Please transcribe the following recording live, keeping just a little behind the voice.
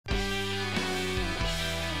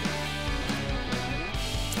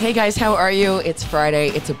Hey guys, how are you? It's Friday.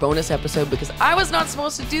 It's a bonus episode because I was not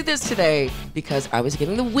supposed to do this today because I was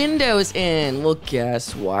getting the windows in. Well,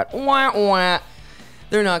 guess what? Wah, wah.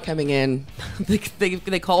 They're not coming in.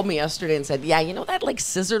 They called me yesterday and said, yeah, you know that like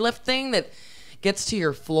scissor lift thing that gets to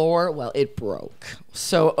your floor? Well, it broke.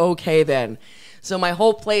 So, okay then. So my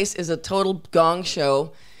whole place is a total gong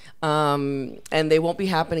show. And they won't be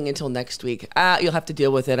happening until next week. You'll have to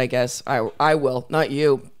deal with it, I guess. I will, not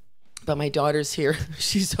you. But my daughter's here.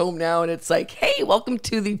 She's home now, and it's like, hey, welcome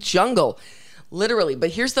to the jungle. Literally. But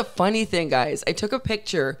here's the funny thing, guys. I took a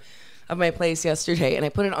picture of my place yesterday, and I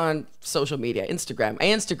put it on social media, Instagram. I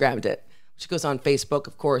Instagrammed it, which goes on Facebook,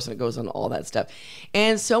 of course, and it goes on all that stuff.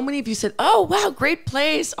 And so many of you said, oh, wow, great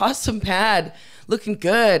place. Awesome pad. Looking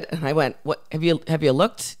good. And I went, what? Have you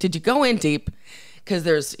looked? Did you go in deep? Because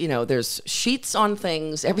there's sheets on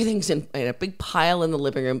things. Everything's in a big pile in the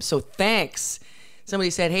living room. So thanks.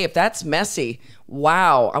 Somebody said, hey, if that's messy,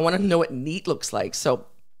 wow, I want to know what neat looks like. So,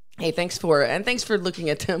 hey, thanks for looking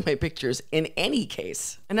at my pictures in any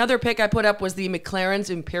case. Another pic I put up was the McLaren's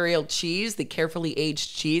Imperial Cheese, the carefully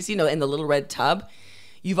aged cheese, in the little red tub.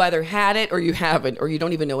 You've either had it or you haven't, or you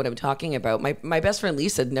don't even know what I'm talking about. My best friend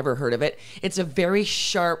Lisa had never heard of it. It's a very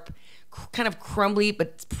sharp, kind of crumbly,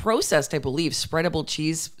 but processed, I believe, spreadable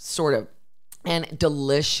cheese, sort of, and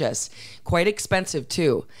delicious. Quite expensive,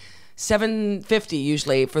 too. $7.50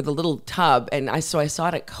 usually for the little tub, and I saw it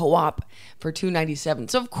at Co-op for $2.97.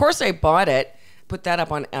 So of course I bought it, put that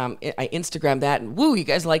up on I Instagrammed that, and woo, you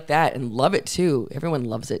guys like that and love it too. Everyone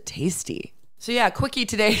loves it. Tasty. So yeah, quickie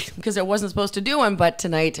today because I wasn't supposed to do one, but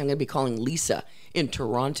tonight I'm gonna be calling Lisa in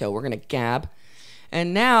Toronto. We're gonna gab.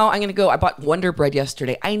 And now I'm gonna go. I bought Wonder Bread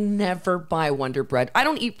yesterday. I never buy Wonder Bread. I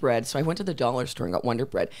don't eat bread, so I went to the dollar store and got Wonder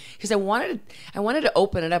Bread because I wanted to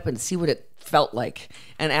open it up and see what it felt like.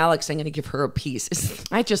 And Alex, I'm gonna give her a piece.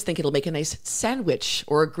 I just think it'll make a nice sandwich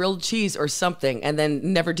or a grilled cheese or something, and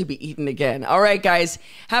then never to be eaten again. All right, guys,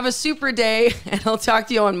 have a super day, and I'll talk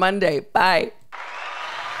to you on Monday. Bye.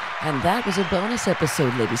 And that was a bonus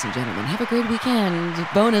episode, ladies and gentlemen. Have a great weekend.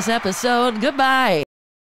 Bonus episode. Goodbye.